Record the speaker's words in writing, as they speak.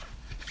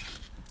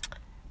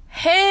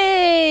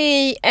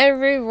Hey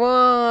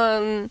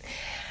everyone!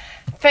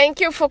 Thank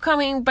you for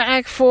coming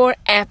back for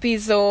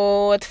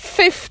episode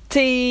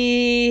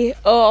 50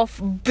 of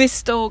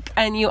BizTalk,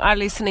 and you are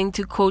listening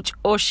to Coach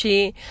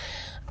Oshi.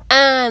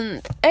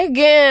 And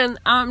again,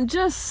 I'm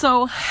just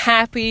so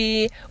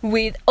happy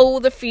with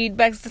all the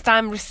feedbacks that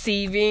I'm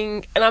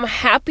receiving, and I'm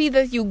happy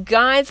that you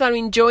guys are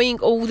enjoying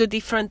all the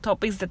different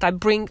topics that I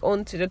bring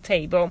onto the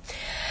table.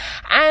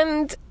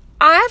 And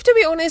I have to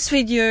be honest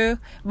with you,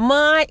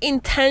 my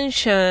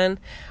intention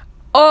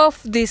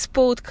of this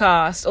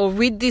podcast or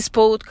with this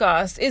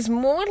podcast is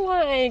more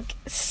like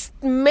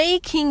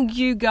making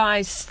you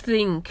guys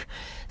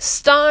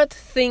start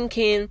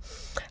thinking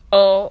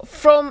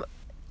from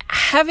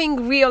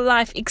having real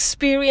life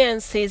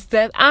experiences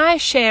that I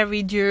share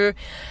with you,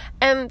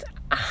 and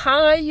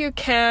how you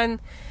can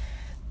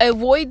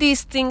avoid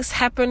these things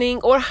happening,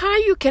 or how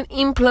you can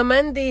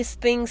implement these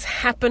things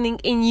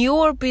happening in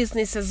your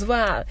business as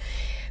well.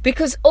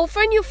 Because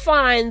often you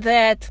find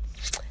that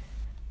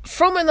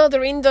from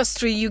another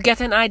industry you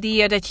get an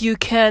idea that you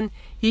can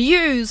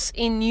use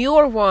in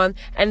your one,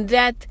 and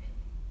that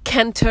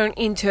can turn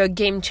into a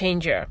game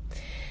changer.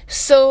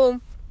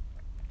 So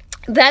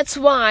that's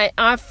why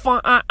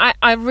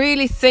I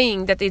really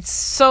think that it's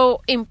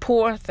so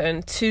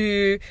important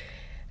to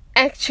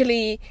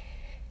actually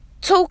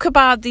talk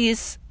about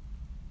these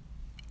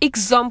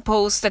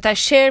examples that I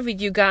share with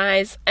you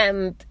guys,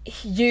 and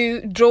you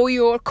draw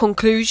your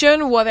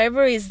conclusion,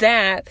 whatever is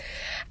that,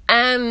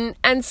 and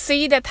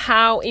see that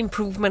how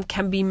improvement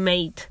can be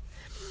made.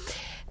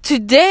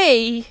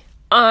 Today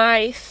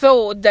I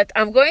thought that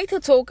I'm going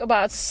to talk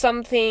about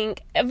something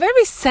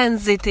very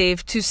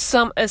sensitive to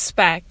some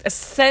aspect, a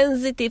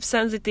sensitive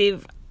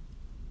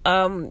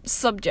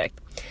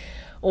subject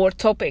or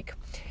topic,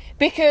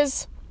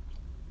 because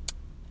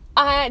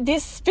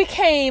this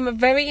became a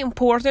very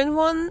important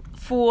one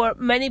for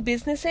many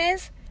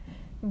businesses,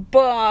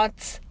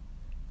 but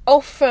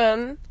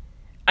often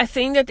I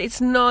think that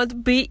it's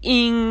not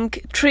being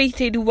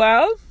treated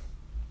well.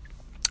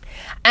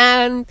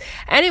 And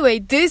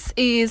anyway,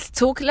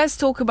 let's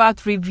talk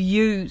about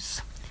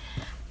reviews.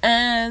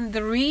 And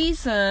the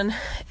reason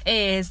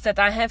is that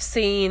I have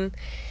seen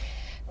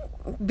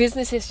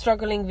businesses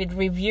struggling with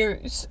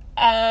reviews.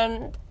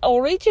 And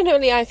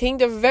originally, I think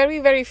the very,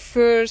 very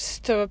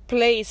first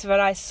place where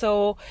I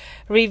saw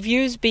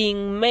reviews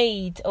being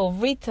made or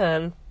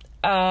written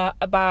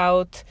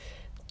about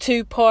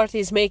two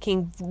parties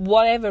making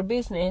whatever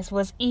business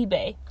was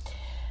eBay.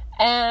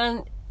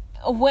 And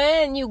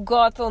when you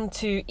got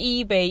onto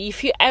eBay,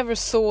 if you ever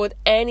sold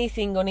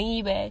anything on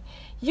eBay,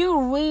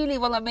 you really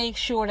want to make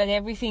sure that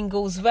everything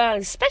goes well,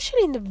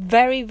 especially in the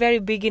very, very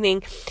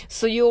beginning.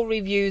 So your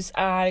reviews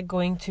are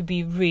going to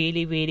be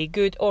really, really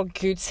good, or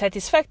good,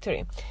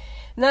 satisfactory.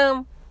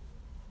 Now,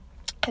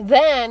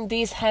 then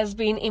this has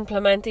been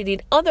implemented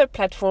in other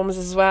platforms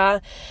as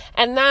well.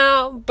 And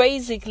now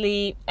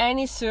basically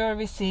any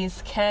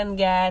services can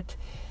get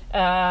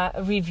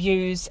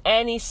reviews.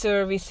 Any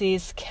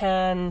services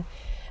can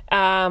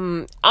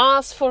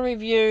ask for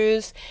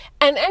reviews,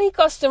 and any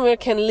customer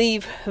can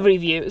leave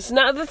reviews.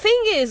 Now the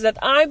thing is that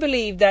I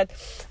believe that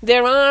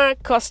there are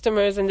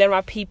customers and there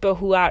are people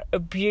who are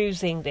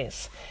abusing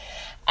this,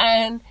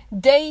 and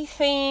they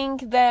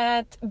think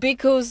that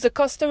because the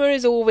customer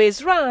is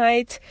always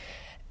right,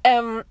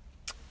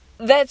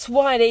 that's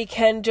why they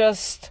can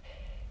just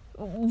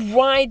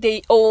write their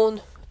own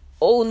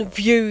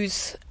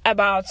views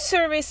about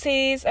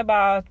services,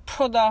 about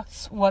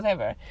products,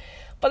 whatever.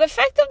 But the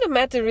fact of the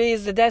matter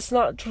is that that's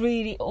not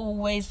really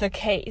always the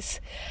case.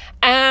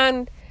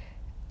 And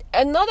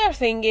another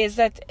thing is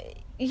that,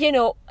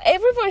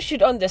 everyone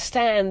should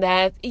understand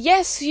that,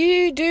 yes,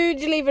 you do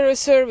deliver a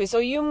service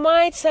or you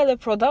might sell a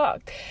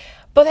product,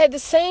 but at the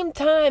same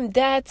time,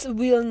 that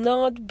will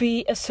not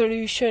be a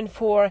solution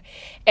for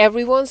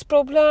everyone's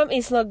problem.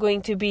 It's not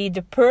going to be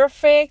the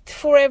perfect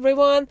for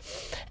everyone.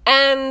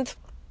 And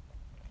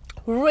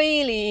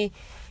really,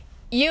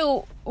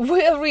 you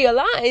will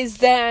realize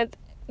that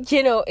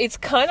it's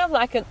kind of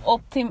like an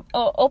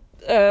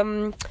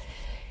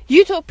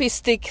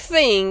utopistic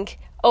thing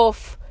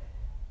of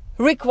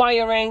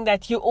requiring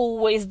that you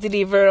always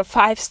deliver a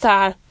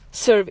 5-star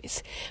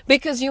service.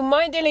 Because you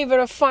might deliver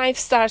a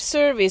 5-star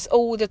service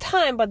all the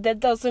time, but that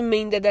doesn't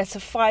mean that that's a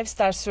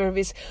 5-star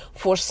service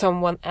for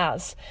someone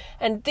else.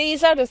 And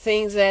these are the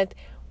things that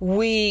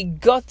we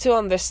got to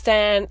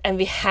understand and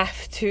we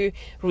have to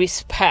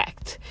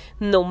respect,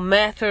 no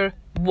matter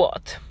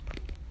what.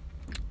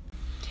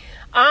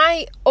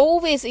 I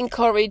always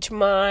encourage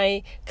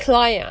my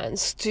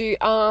clients to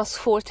ask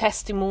for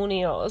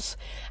testimonials,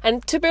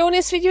 and to be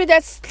honest with you,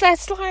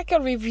 that's like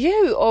a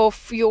review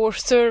of your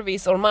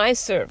service or my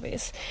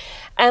service.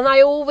 And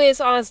I always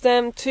ask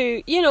them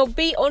to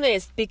be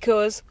honest,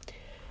 because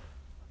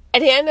at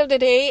the end of the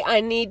day,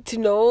 I need to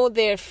know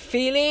their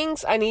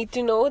feelings, I need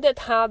to know that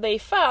how they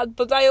felt,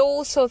 but I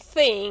also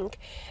think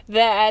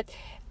that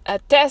a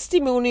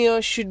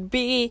testimonial should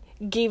be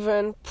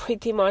given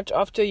pretty much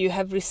after you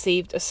have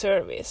received a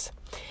service.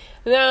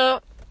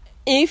 Now,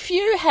 if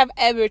you have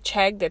ever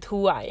checked at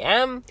who I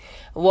am,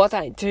 what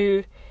I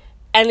do,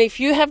 and if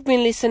you have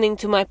been listening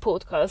to my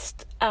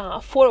podcast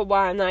for a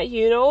while now,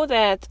 you know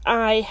that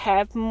I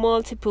have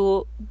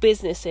multiple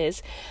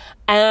businesses,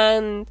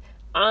 and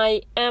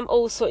I am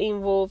also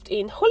involved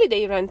in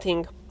holiday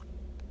renting.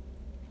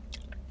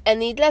 And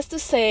needless to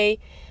say,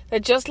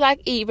 that just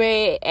like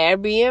eBay,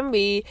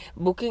 Airbnb,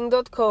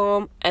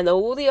 Booking.com, and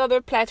all the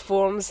other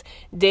platforms,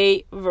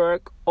 they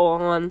work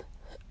on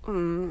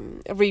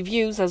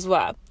reviews as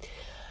well.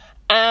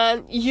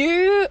 And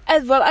you,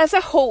 as well as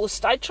a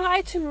host, I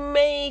try to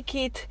make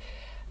it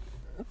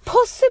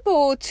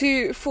possible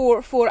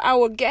for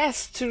our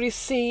guests to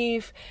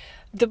receive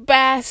the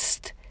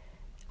best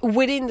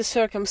within the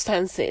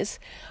circumstances.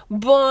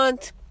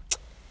 But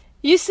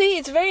you see,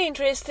 it's very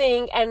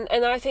interesting, and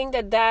I think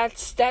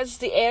that's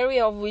the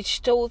area of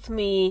which taught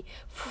me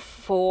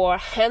for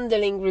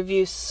handling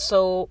reviews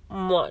so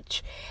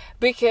much.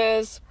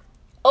 Because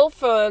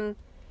often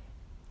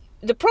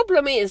the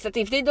problem is that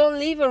if they don't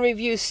leave a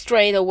review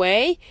straight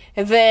away,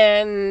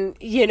 then,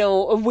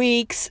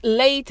 weeks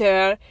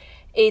later,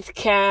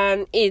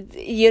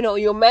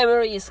 your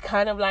memory is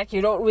kind of like you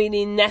don't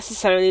really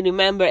necessarily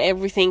remember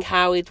everything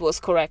how it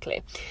was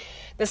correctly.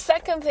 The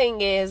second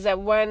thing is that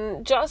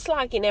when, just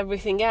like in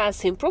everything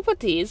else, in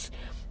properties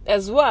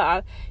as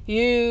well,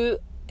 you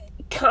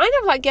kind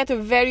of like get a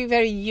very,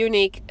 very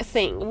unique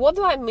thing. What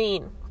do I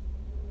mean?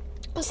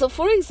 So,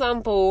 for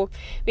example,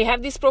 we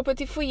have this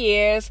property for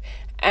years,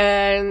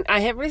 and I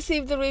have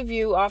received a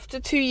review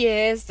after 2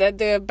 years that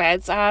the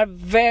beds are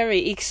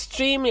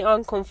extremely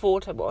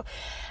uncomfortable.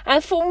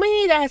 And for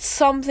me, that's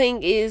something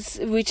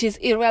which is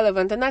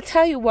irrelevant. And I'll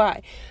tell you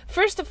why.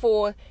 First of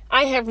all,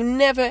 I have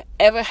never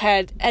ever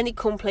had any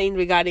complaint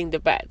regarding the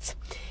beds.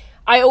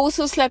 I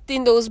also slept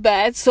in those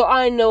beds, so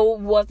I know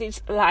what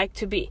it's like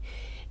to be.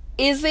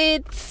 Is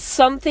it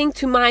something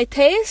to my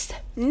taste?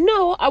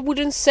 No, I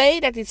wouldn't say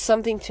that it's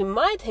something to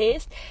my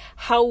taste.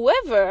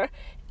 However,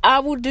 I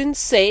wouldn't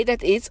say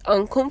that it's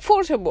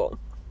uncomfortable.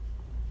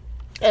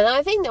 And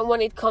I think that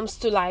when it comes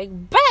to like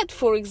bed,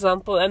 for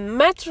example, and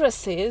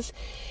mattresses,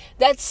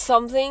 that's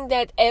something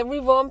that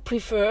everyone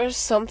prefers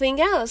something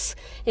else.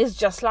 It's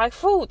just like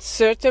food.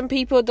 Certain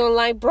people don't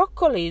like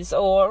broccolis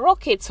or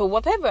rockets or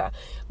whatever,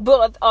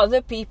 but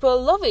other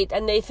people love it,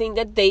 and they think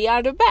that they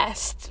are the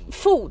best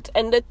food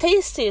and the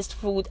tastiest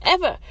food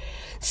ever.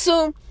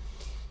 So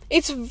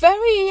it's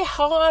very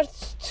hard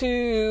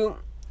to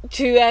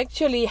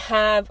actually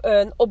have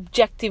an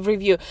objective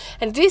review.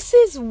 And this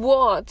is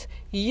what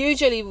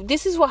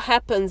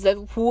happens, that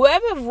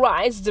whoever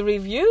writes the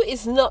review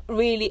is not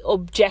really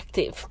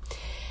objective,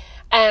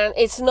 and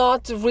it's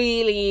not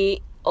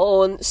really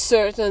on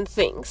certain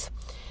things.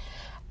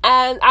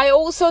 And I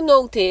also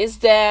noticed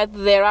that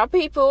there are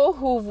people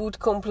who would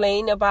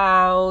complain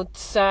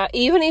about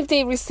even if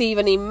they receive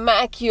an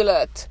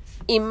immaculate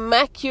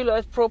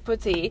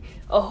property,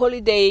 a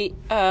holiday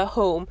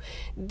home,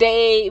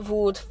 they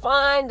would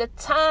find the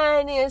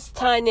tiniest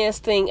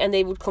thing and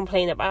they would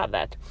complain about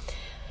that.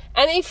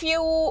 And if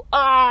you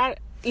are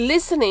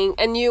listening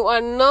and you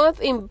are not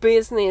in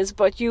business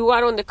but you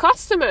are on the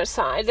customer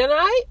side, then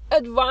I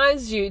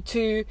advise you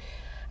to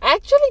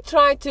actually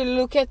try to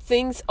look at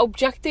things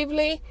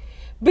objectively,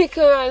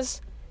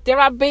 because there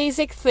are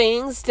basic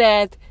things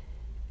that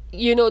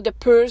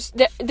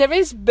there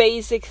is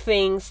basic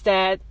things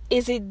that,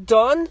 is it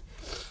done?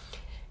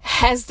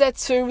 Has that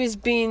service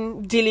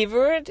been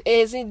delivered?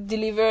 Is it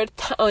delivered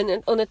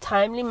on a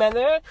timely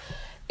manner?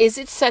 Is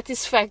it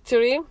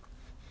satisfactory?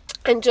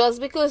 And just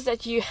because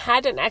that you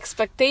had an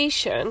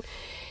expectation,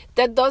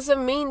 that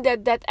doesn't mean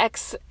that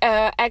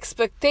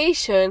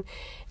expectation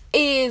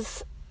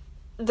is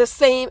the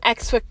same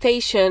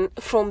expectation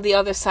from the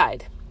other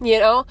side.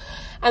 And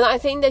I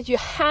think that you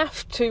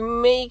have to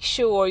make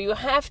sure, you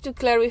have to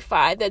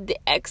clarify that the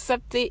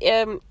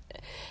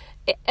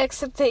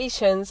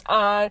expectations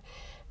are,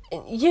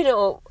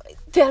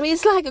 there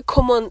is like a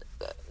common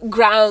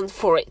ground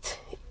for it,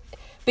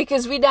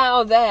 because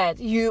without that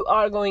you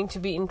are going to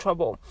be in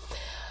trouble.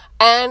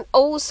 And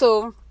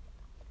also,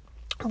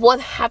 what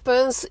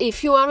happens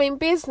if you are in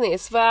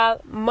business?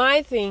 Well,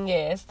 my thing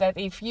is that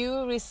if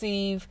you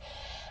receive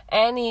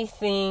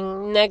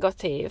anything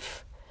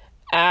negative,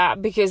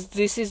 because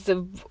this is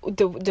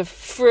the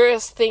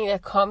first thing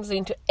that comes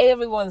into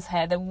everyone's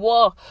head, and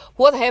what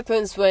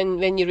happens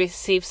when you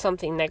receive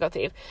something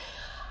negative.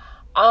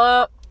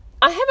 I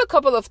have a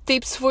couple of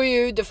tips for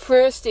you. The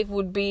first tip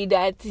would be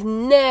that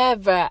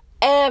never,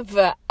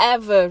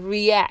 ever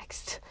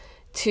react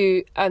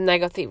to a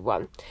negative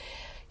one.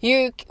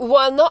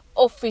 Not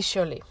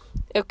officially,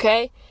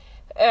 okay?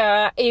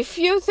 If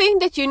you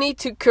think that you need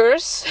to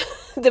curse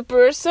the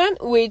person,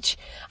 which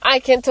I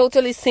can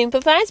totally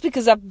sympathize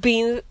because I've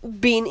been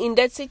in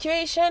that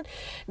situation,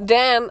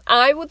 then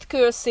I would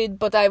curse it,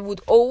 but I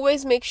would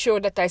always make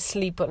sure that I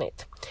sleep on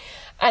it.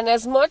 And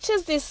as much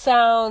as this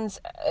sounds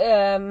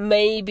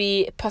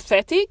maybe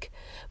pathetic,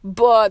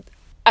 but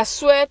I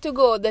swear to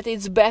God that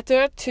it's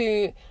better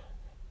to,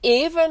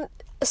 even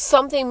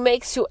something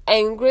makes you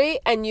angry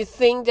and you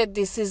think that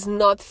this is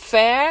not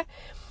fair,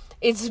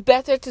 it's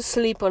better to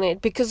sleep on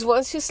it, because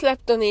once you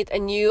slept on it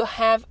and you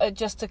have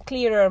just a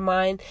clearer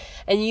mind,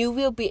 and you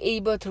will be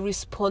able to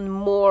respond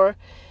more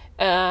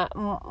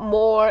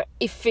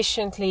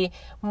efficiently,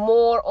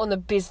 more on a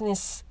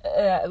business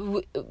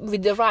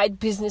with the right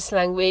business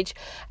language,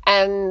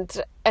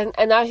 and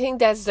I think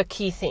that's the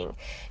key thing.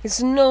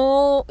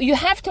 You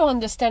have to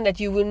understand that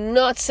you will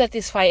not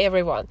satisfy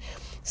everyone.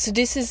 So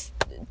this is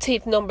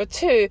tip number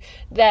 2,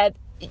 that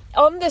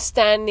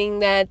understanding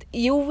that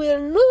you will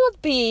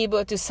not be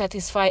able to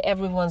satisfy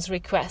everyone's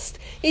request.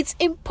 It's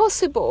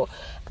impossible.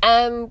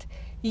 And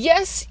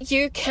yes,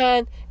 you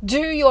can do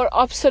your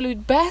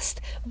absolute best,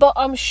 but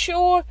I'm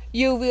sure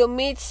you will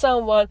meet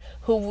someone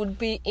who would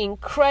be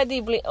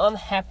incredibly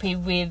unhappy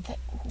with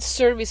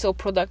service or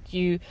product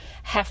you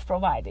have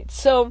provided.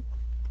 So,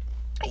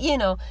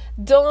 it's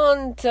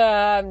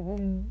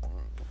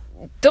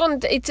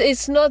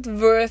not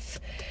worth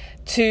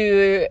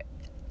to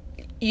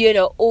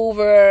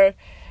over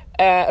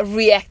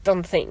react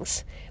on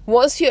things.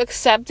 Once you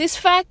accept this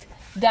fact,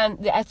 then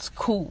that's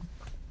cool.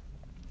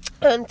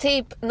 And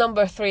tip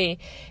number 3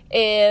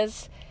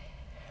 is,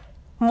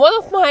 one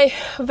of my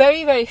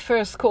very, very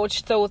first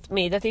coach taught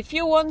me that if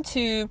you want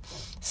to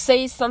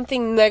say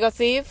something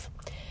negative,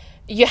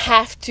 you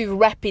have to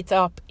wrap it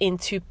up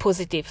into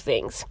positive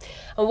things.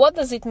 And what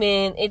does it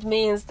mean? It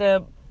means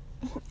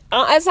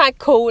as I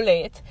call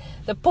it,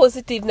 the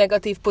positive,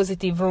 negative,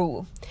 positive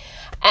rule.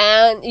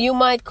 And you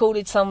might call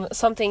it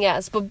something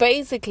else. But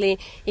basically,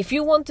 if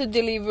you want to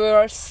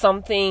deliver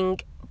something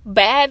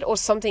bad or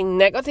something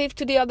negative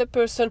to the other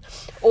person,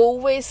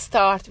 always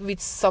start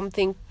with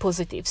something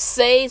positive.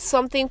 Say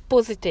something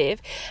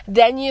positive,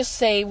 then you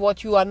say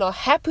what you are not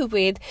happy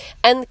with,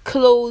 and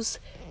close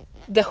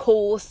the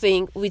whole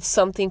thing with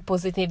something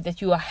positive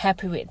that you are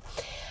happy with.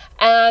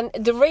 And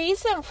the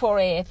reason for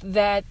it,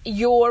 that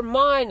your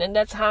mind, and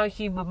that's how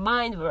human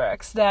mind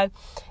works, that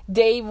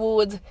they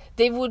would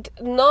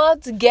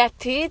not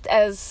get it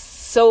as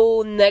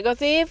so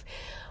negative,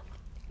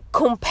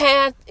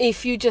 compared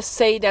if you just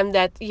say them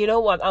that, you know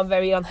what, I'm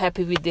very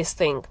unhappy with this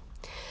thing.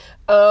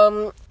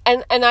 And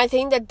I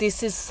think that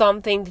this is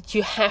something that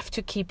you have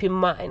to keep in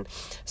mind.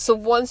 So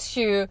once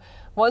you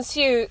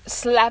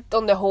slapped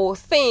on the whole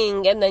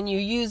thing, and then you're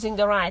using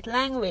the right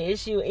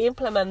language, you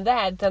implement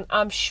that, then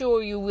I'm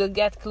sure you will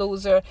get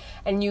closer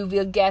and you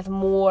will get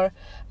more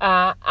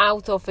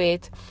out of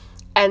it,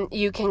 and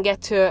you can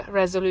get to a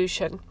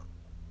resolution.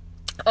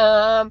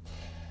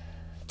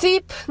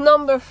 Tip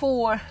number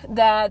 4,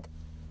 that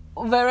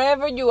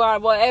wherever you are,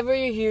 whatever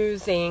you're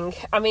using,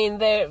 I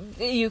mean,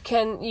 you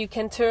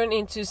can turn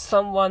into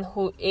someone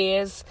who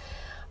is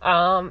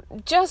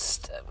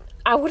just,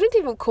 I wouldn't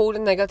even call a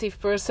negative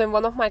person.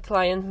 One of my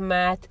clients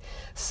met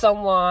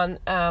someone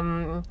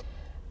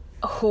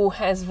who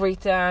has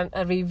written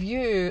a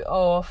review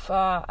of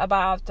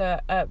about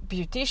a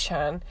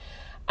beautician,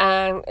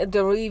 and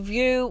the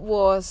review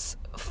was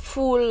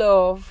full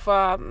of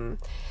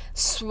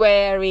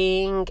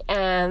swearing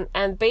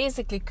and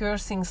basically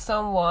cursing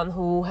someone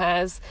who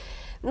has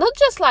not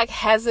just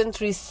hasn't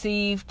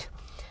received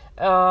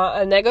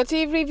a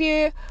negative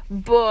review,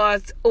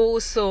 but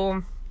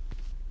also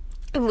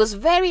it was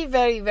very,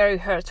 very, very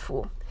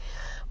hurtful.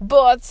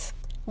 But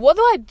what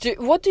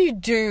do you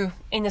do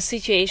in a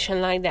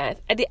situation like that?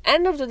 At the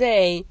end of the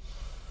day,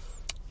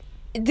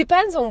 it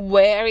depends on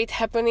where it's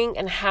happening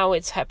and how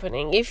it's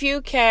happening. If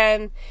you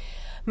can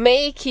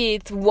make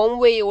it one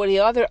way or the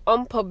other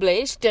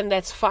unpublished, then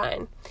that's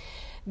fine.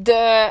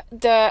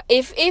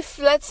 If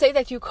let's say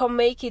that you can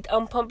make it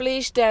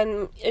unpublished,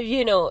 then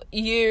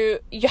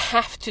you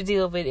have to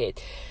deal with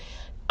it.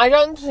 I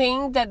don't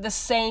think that the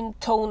same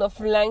tone of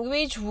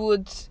language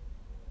would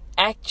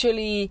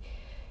actually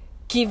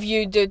give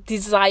you the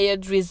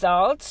desired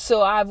result,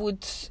 so I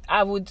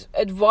would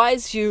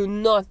advise you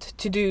not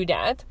to do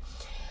that.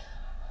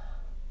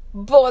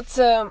 But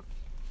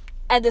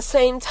at the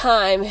same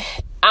time,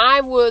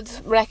 I would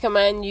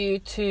recommend you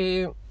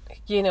to,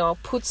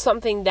 put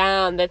something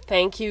down that,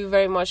 thank you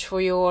very much for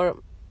your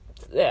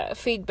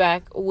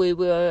feedback. We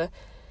will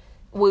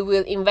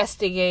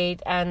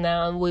investigate,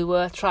 and we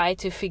will try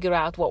to figure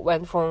out what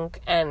went wrong,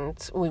 and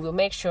we will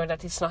make sure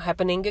that it's not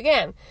happening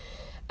again.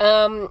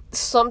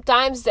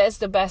 Sometimes that's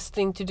the best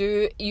thing to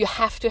do. You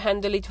have to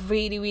handle it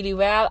really, really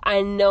well.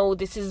 I know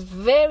this is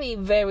very,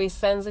 very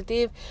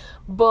sensitive,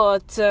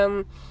 but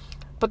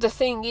the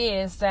thing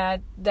is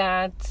that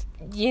at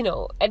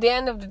the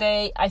end of the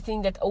day, I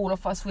think that all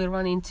of us will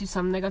run into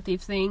some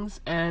negative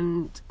things,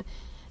 and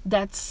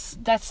that's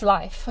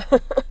life.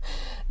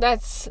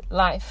 That's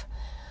life.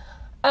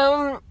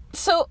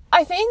 So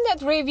I think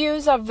that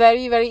reviews are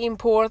very, very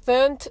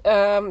important.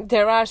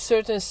 There are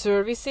certain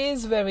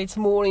services where it's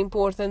more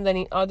important than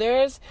in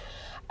others.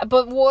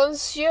 But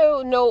once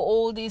you know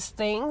all these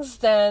things,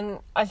 then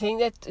I think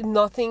that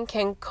nothing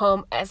can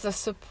come as a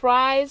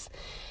surprise.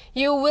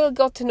 You will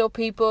get to know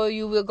people,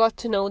 you will get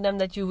to know them,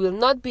 that you will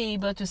not be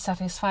able to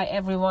satisfy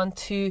everyone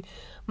to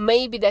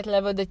maybe that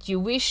level that you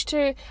wish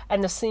to.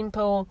 And the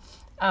simple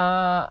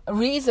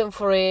reason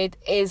for it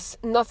is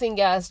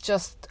nothing else,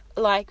 just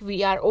like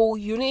we are all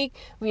unique,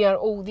 we are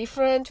all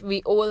different,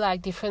 we all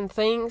like different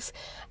things,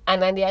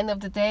 and at the end of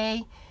the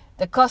day,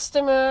 the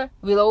customer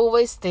will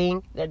always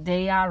think that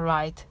they are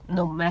right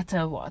no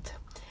matter what.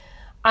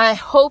 I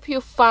hope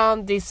you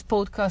found this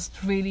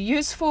podcast really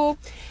useful.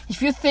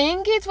 If you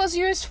think it was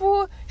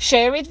useful,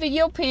 share it with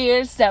your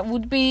peers. That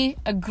would be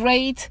a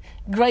great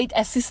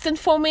assistant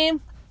for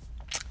me.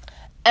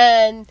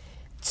 And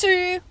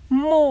two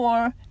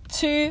more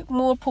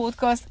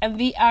podcasts, and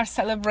we are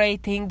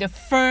celebrating the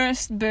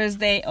first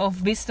birthday of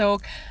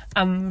BizTalk.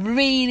 I'm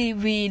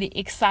really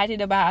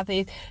excited about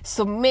it,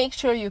 so make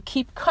sure you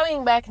keep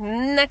coming back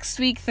next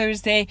week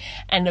Thursday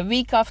and the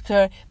week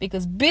after,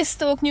 because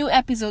BizTalk new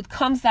episode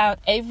comes out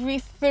every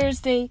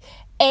Thursday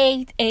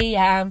 8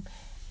 a.m.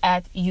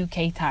 at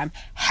UK time.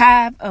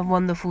 Have a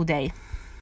wonderful day.